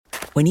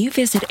When you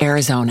visit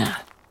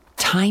Arizona,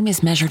 time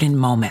is measured in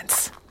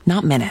moments,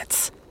 not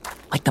minutes.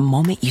 Like the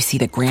moment you see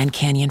the Grand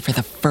Canyon for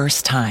the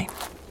first time.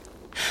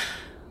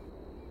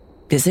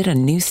 Visit a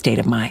new state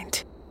of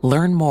mind.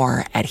 Learn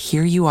more at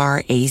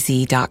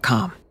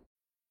hereyouareaz.com.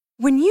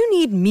 When you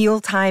need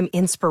mealtime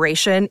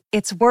inspiration,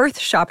 it's worth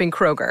shopping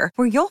Kroger,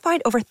 where you'll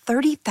find over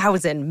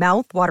 30,000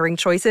 mouth-watering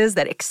choices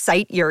that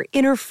excite your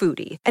inner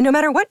foodie. And no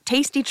matter what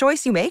tasty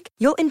choice you make,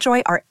 you'll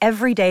enjoy our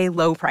everyday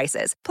low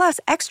prices, plus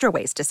extra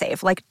ways to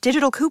save, like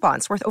digital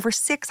coupons worth over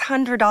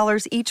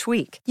 $600 each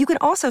week. You can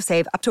also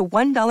save up to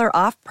 $1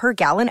 off per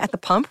gallon at the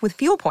pump with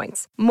fuel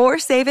points. More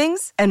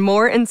savings and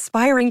more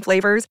inspiring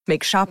flavors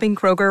make shopping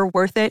Kroger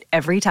worth it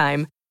every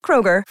time.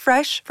 Kroger,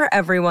 fresh for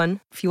everyone.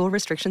 Fuel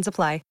restrictions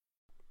apply.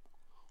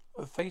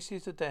 A face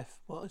is a death.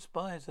 What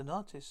inspires an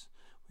artist?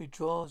 We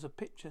draw as a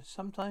picture.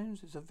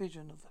 Sometimes it's a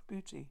vision of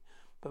beauty,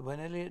 but when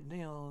Eliot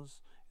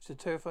kneels, it's a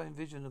terrifying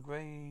vision of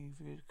grave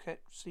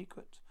kept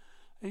secret.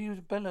 He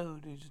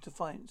bellowed his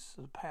defiance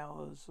of the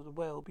powers of the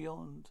well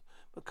beyond,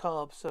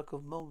 macabre circle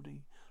of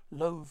mouldy,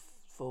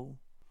 loathful,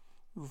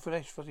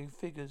 flesh-footing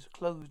figures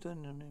closed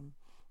in on him.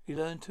 He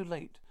learned too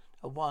late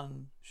that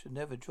one should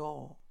never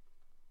draw.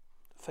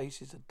 The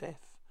faces of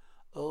death.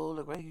 All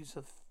the graves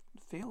of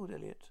field,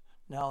 Eliot.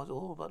 Now it's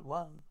all but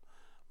one.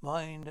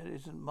 Mine that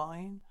isn't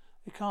mine.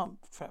 You can't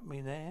trap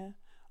me there.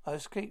 I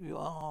escape your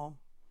arm.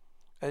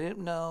 Eliot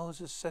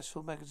Nowell's a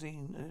successful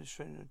magazine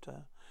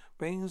illustrator.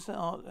 Brings the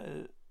art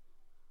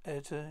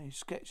editor his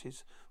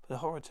sketches for the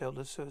horror tale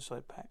The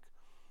Suicide Pact.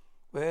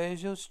 Where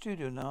is your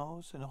studio,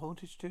 Knowles? In a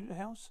haunted studio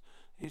house?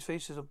 These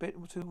faces are a bit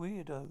too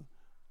weird, though.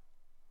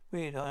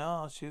 Weird, I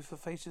asked you for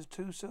faces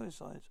two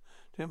suicides.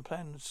 Didn't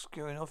plan on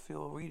scaring off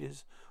your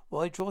readers.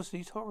 Why draw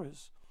these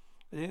horrors?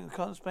 I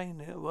can't explain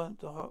it. It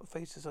weren't the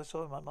faces I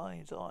saw in my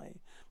mind's eye.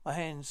 My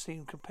hands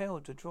seemed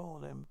compelled to draw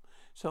them.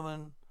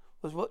 Someone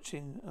was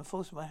watching and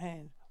forcing my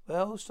hand.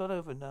 Well, start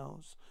over,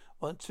 Knowles.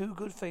 Want two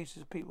good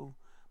faces of people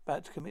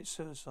about to commit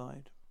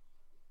suicide.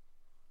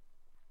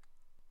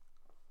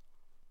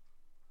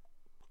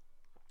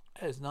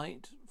 As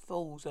night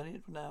falls,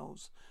 Eliot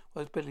Knowles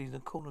was Billy in the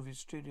corner of his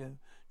studio,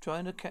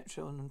 trying to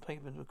capture on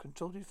paper the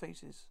contorted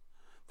faces.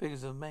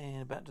 Figures of a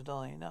man about to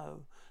die.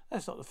 No,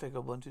 that's not the figure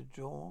I wanted to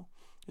draw.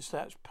 The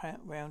slouched,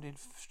 rounded,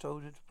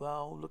 shouldered,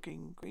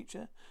 vile-looking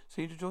creature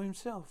seemed to draw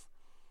himself.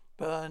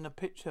 Burn a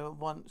picture at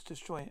once,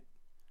 destroy it.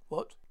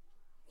 What?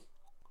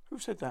 Who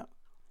said that?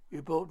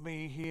 You brought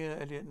me here,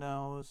 Eliot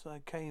Knowles.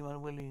 I came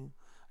unwilling.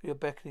 You're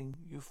beckoning.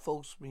 You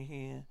forced me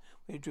here.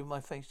 When you drew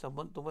my face, I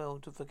want the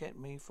world to forget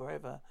me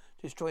forever.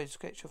 Destroy and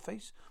sketch your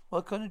face?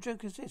 What kind of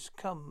joke is this?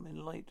 Come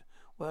in light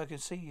where I can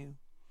see you.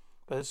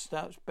 But a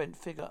slouched, bent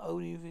figure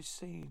only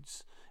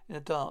recedes. In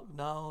the dark,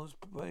 Knowles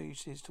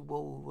braces to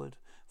wallward.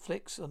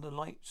 Flicks on the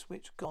light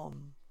switch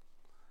gone.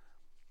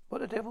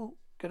 What the devil?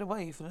 Get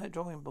away from that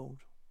drawing board.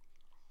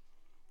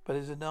 But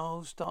as the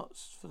Knowles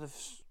starts for the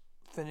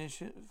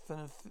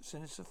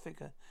sinister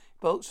figure, he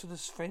bolts for the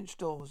French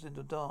doors in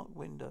the dark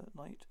window at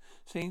night.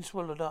 Scene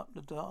swallowed up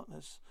the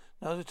darkness.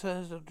 Now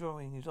returns to the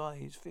drawing, his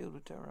eyes filled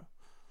with terror.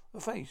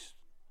 The face.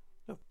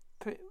 The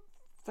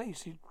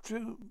face he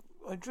drew,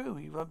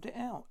 he rubbed it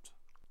out.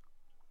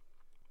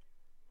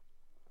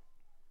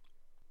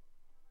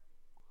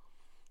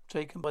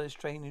 Taken by the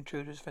strange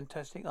intruder's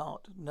fantastic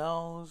art,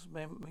 Knowles'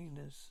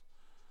 memoriness.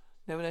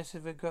 Nevertheless,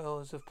 if a girl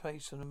has a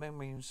place on the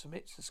memory and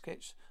submits the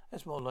sketch,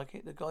 that's more like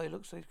it. The guy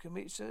looks like he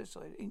committed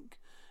suicide, ink,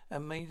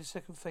 and made the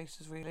second face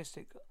as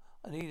realistic.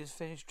 I need his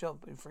finished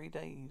job in 3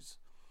 days.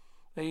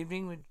 The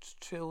evening with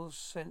chill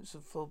sense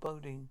of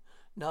foreboding,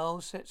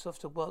 Knowles sets off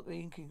to work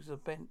the inkings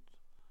of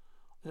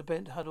the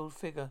bent, huddled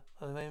figure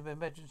of the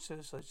imagined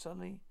suicide.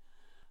 Suddenly,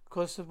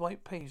 across the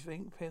white page, the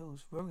ink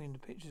peels, ruined. The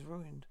picture's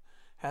ruined.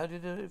 How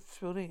did it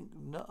spill ink?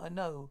 No, I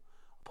know.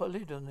 I put a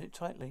lid on it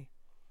tightly.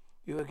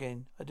 You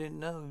again. I didn't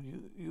know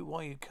you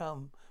why you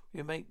come.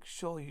 You make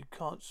sure you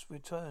can't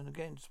return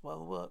again to my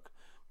work.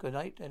 Good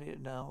night, Eliot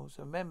Knowles.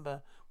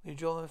 Remember, when you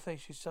draw my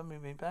face, you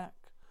summon me back.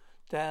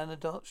 Down the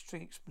dark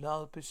streets,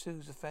 Knowles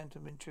pursues the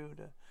phantom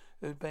intruder,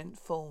 whose bent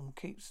form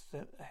keeps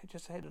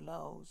just ahead of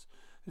Knowles,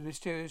 whose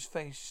mysterious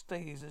face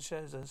stays and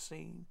shadows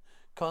unseen.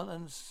 Can't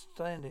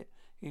understand it.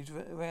 His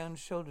round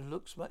shoulder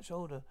looks much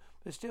older,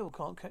 but still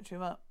can't catch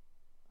him up.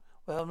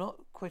 Well, I'm not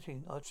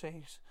quitting. I'll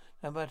chase,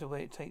 no matter where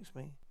it takes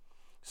me.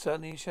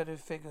 Suddenly, a shadow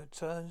figure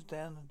turns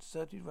down a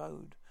deserted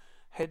road.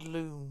 Head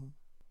loom.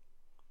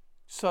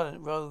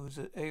 Silent rows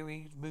of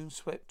eerie,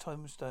 moon-swept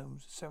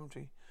tombstones, a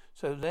cemetery.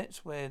 So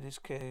that's where this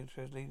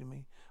character is leading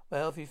me.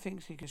 Well, if he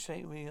thinks he can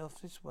shake me off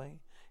this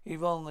way, he's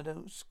wrong. I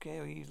don't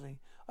scare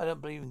easily. I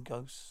don't believe in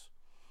ghosts.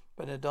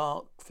 But a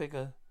dark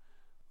figure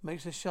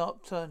makes a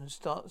sharp turn and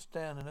starts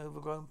down an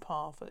overgrown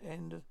path at the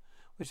end of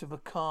which the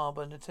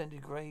macabre and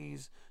attended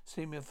graves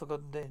seeming a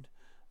forgotten dead.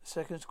 A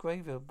second's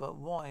graveyard, but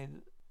why?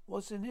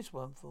 What's in this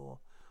one for?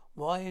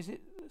 Why is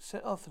it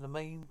set off in the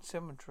main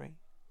cemetery?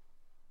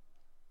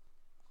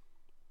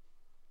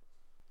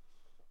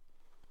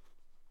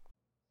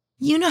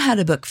 You know how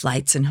to book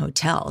flights and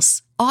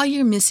hotels. all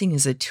you're missing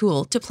is a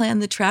tool to plan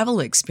the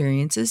travel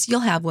experiences you'll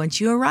have once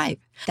you arrive.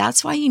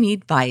 That's why you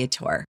need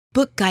Viator.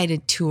 Book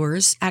guided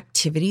tours,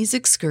 activities,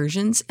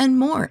 excursions, and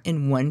more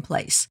in one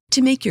place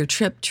to make your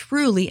trip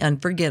truly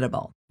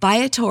unforgettable.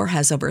 Viator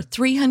has over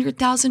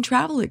 300,000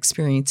 travel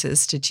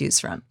experiences to choose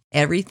from.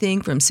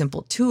 Everything from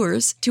simple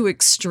tours to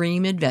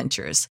extreme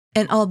adventures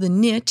and all the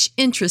niche,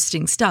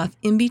 interesting stuff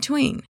in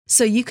between.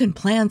 So you can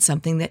plan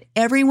something that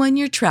everyone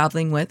you're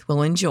traveling with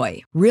will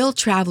enjoy. Real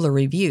traveler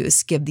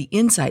reviews give the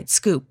inside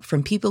scoop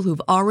from people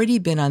who've already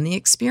been on the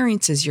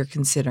experiences you're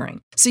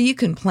considering. So you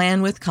can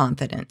plan with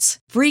confidence.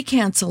 Free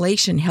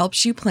cancellation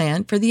helps you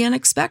plan for the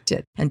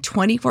unexpected. And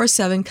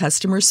 24/7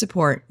 customer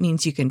support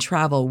means you can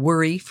travel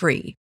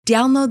worry-free.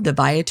 Download the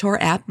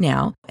Viator app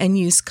now and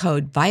use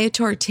code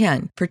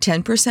Viator10 for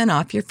 10%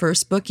 off your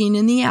first booking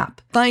in the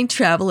app. Find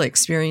travel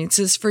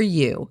experiences for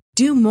you.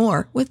 Do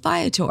more with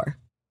Viator.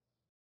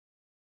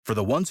 For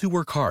the ones who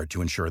work hard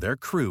to ensure their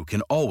crew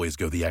can always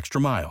go the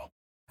extra mile,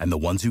 and the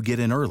ones who get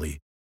in early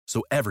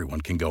so everyone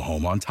can go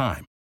home on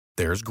time,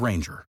 there's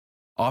Grainger,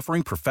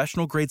 offering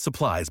professional-grade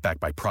supplies backed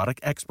by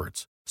product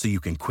experts so you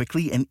can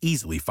quickly and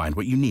easily find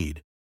what you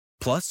need.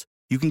 Plus,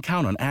 you can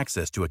count on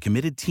access to a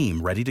committed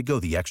team ready to go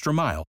the extra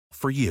mile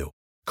for you.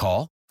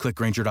 Call, click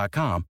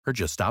Grainger.com, or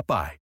just stop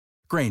by.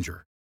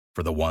 Grainger,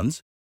 for the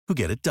ones who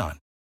get it done.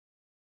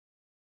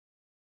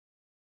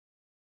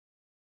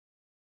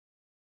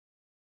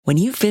 When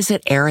you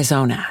visit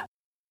Arizona,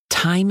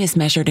 time is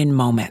measured in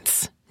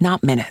moments,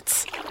 not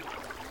minutes.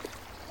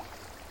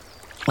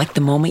 Like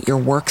the moment your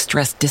work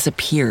stress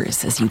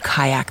disappears as you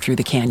kayak through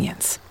the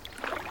canyons.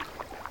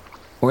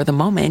 Or the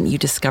moment you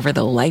discover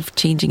the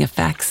life-changing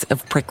effects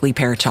of prickly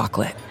pear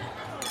chocolate.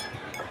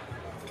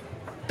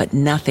 But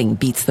nothing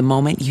beats the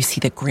moment you see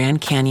the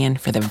Grand Canyon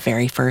for the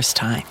very first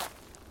time.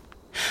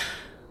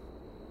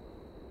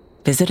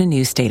 Visit a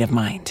new state of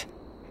mind.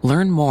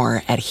 Learn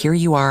more at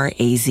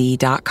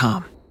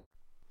hereyouareaz.com.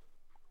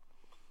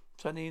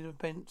 Suddenly the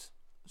bent,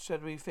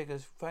 shadowy figure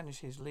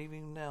vanishes,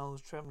 leaving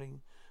Nels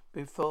trembling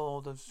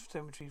before the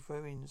cemetery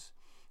ruins,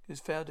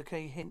 whose foul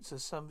decay hints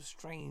of some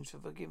strange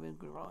forgiven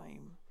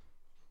grime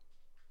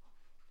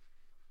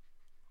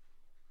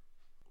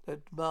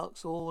that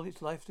marks all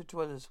its life to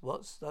dwellers.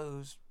 What's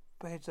those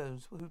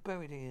headstones? Who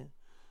buried here?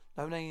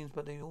 No names,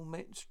 but they all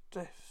met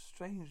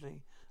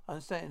strangely. I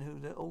understand who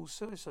they're all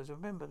suicides. I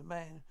remember the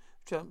man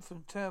who jumped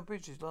from Tower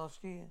Bridges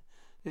last year.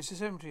 This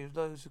is a cemetery of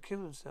those who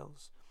kill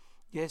themselves.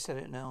 Yes, said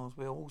it now.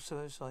 We're all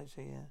suicides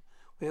here.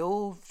 We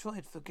all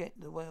try to forget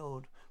the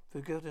world,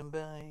 forgotten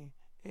by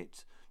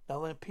it.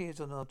 No one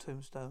appears on our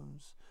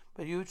tombstones.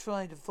 But you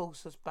try to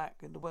force us back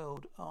in the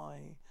world.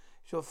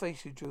 It's your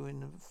face you drew in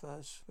the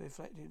first,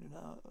 reflected in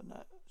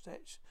that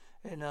sketch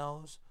in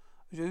ours.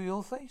 Drew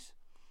your face?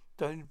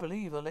 Don't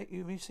believe I'll let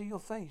me see your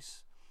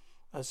face.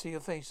 I see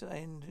your face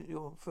and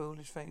your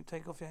foolish face.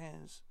 Take off your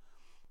hands.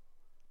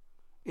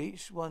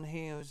 Each one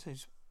here is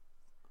his.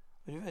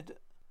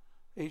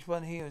 Each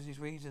one here is his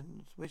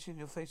reasons, wishing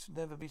your face would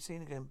never be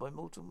seen again by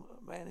mortal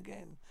man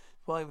again.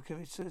 Why we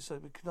commit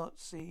suicide? We cannot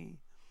see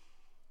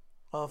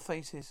our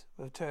faces.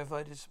 We're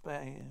terrified of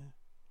despair.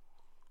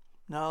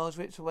 Niles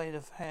rips away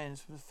the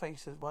hands from the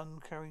face of one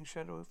carrying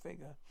shadow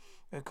figure.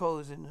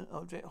 Recoils in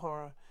object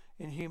horror,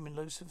 inhuman,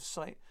 elusive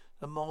sight,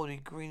 the mouldy,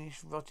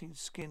 greenish, rotting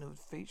skin of a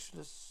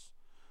featureless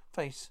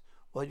face.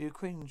 Why do you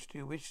cringe? Do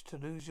you wish to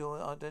lose your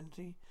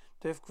identity?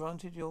 Death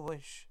granted your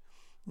wish.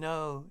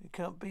 No, it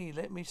cannot be.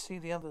 Let me see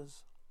the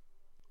others.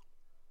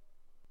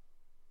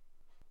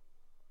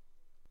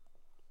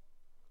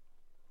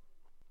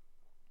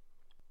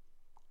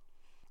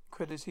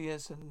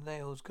 Credulous and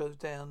nails goes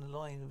down the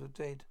line of the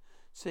dead,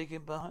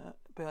 seeking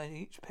behind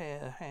each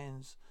pair of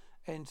hands,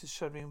 enters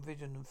shuddering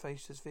vision and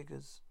faceless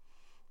figures.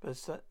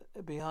 But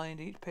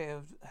behind each pair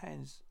of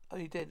hands,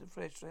 only dead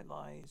flesh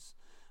lies.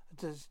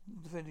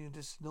 Feeling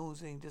this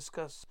nausing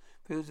disgust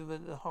fills him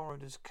with the horror,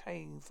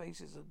 decaying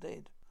faces of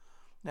dead.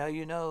 Now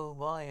you know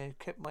why I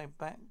kept my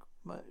back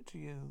to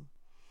you.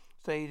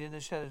 Stayed in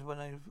the shadows when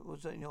I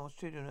was in your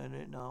studio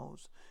at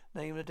Niles.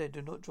 Name of the dead,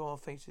 do not draw our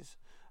faces.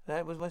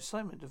 That was my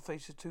assignment, to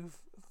face the two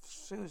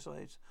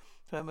suicides.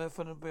 Somewhere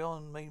from the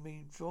beyond made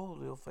me draw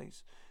your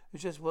face. It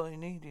was just what I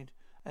needed,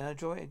 and I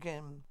draw it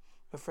again.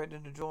 I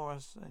threatened to draw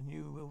us, and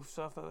you will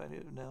suffer at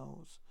it,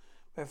 Niles.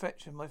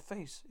 Perfection, my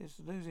face is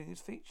losing its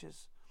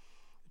features.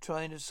 You're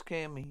trying to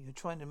scare me. You're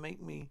trying to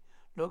make me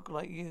look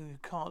like you. You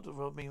can't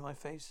rob me of my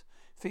face.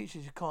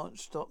 Features, you can't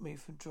stop me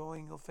from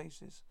drawing your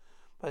faces.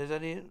 But as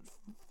I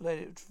let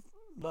it,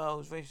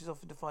 Niles races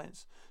off in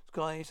defiance.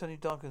 Sky suddenly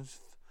darkens.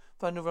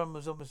 Thunder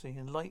rumbles ominously,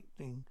 and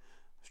lightning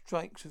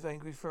strikes with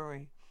angry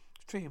fury.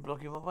 Tree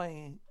blocking my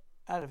way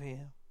out of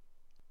here.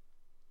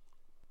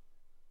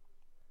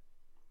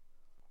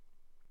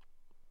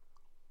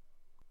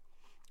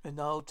 And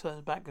Niall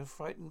turns back in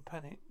frightened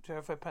panic,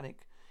 terrified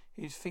panic.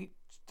 His feet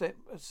step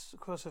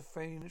across a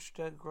fringed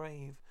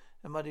grave.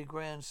 The muddy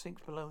ground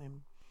sinks below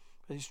him.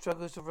 As he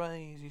struggles to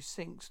rise, he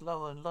sinks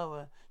lower and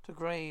lower to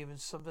grave, and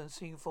some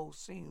unseen force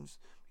seems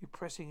to be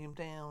pressing him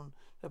down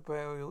the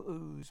burial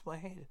ooze. My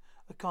head,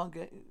 I can't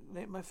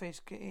let my face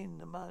get in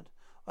the mud.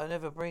 I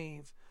never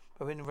breathe.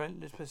 But in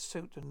relentless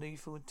pursuit of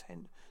lethal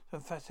intent, the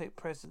emphatic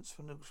presence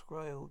from the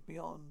grail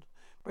beyond.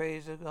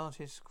 Braves the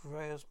artist's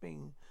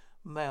grasping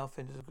mouth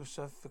into the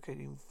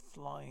suffocating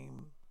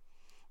flame.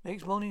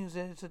 Next morning is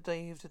there to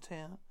drive to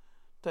town.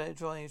 A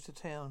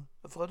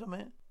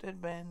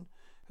dead man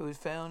who was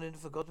found in the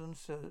forgotten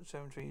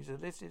cemeteries, a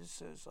lifted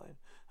suicide,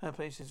 and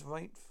places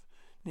right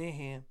near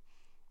here.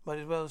 Might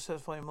as well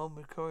satisfy a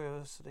moment of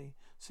curiosity,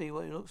 see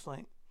what it looks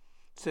like.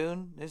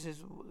 Soon,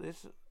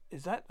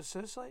 is that the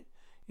suicide?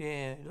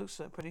 Yeah, it looks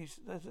like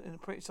in a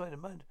pretty sight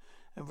of mud,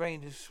 and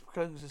rain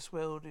disclosed and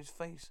swelled his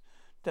face.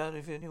 Doubt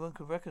if anyone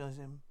could recognize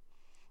him.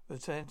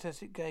 With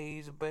fantastic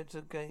gaze and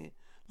better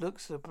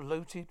looks the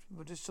bloated,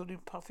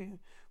 distorted, puffy,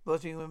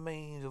 rotting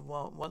remains of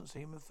once a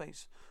human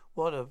face.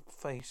 What a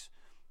face!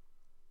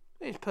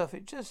 It's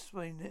perfect. Just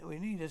we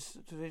need us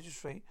to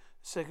illustrate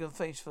a second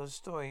face for the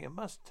story. And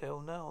must tell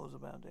Niles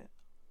about it.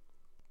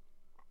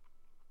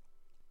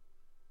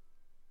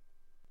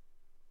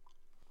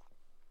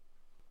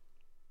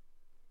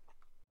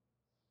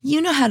 You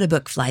know how to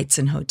book flights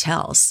and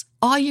hotels.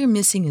 All you're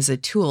missing is a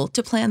tool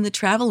to plan the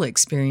travel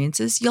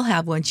experiences you'll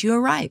have once you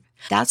arrive.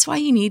 That's why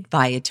you need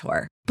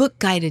Viator. Book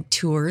guided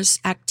tours,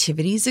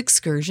 activities,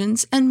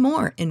 excursions, and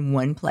more in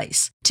one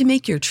place to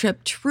make your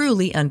trip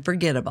truly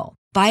unforgettable.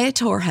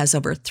 Viator has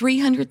over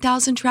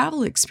 300,000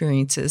 travel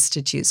experiences to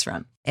choose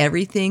from.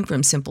 Everything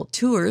from simple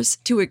tours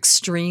to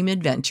extreme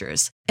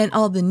adventures and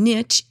all the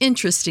niche,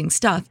 interesting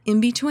stuff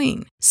in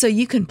between. So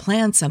you can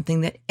plan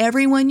something that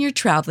everyone you're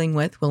traveling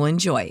with will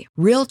enjoy.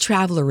 Real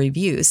traveler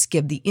reviews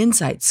give the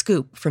inside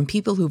scoop from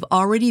people who've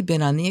already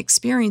been on the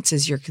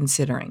experiences you're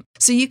considering.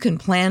 So you can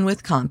plan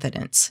with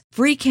confidence.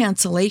 Free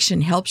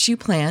cancellation helps you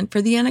plan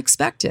for the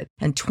unexpected.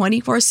 And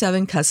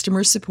 24/7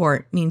 customer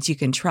support means you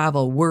can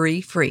travel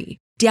worry-free.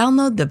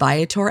 Download the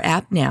Viator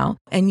app now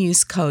and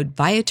use code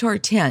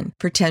Viator10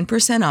 for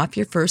 10% off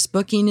your first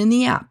booking in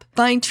the app.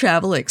 Find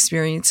travel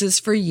experiences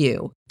for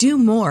you. Do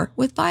more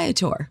with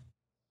Viator.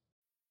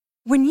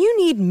 When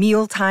you need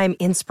mealtime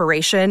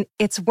inspiration,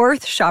 it's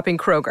worth shopping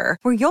Kroger,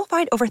 where you'll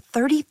find over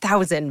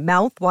 30,000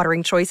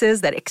 mouth-watering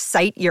choices that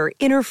excite your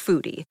inner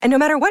foodie. And no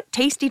matter what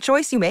tasty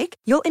choice you make,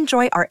 you'll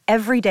enjoy our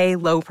everyday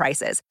low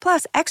prices,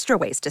 plus extra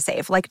ways to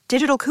save, like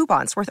digital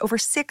coupons worth over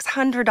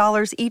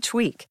 $600 each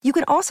week. You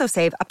can also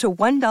save up to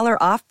 $1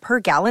 off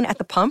per gallon at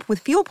the pump with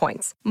fuel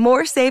points.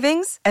 More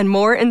savings and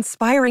more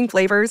inspiring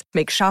flavors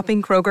make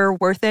shopping Kroger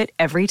worth it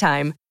every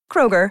time.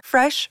 Kroger,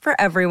 fresh for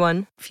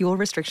everyone. Fuel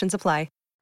restrictions apply.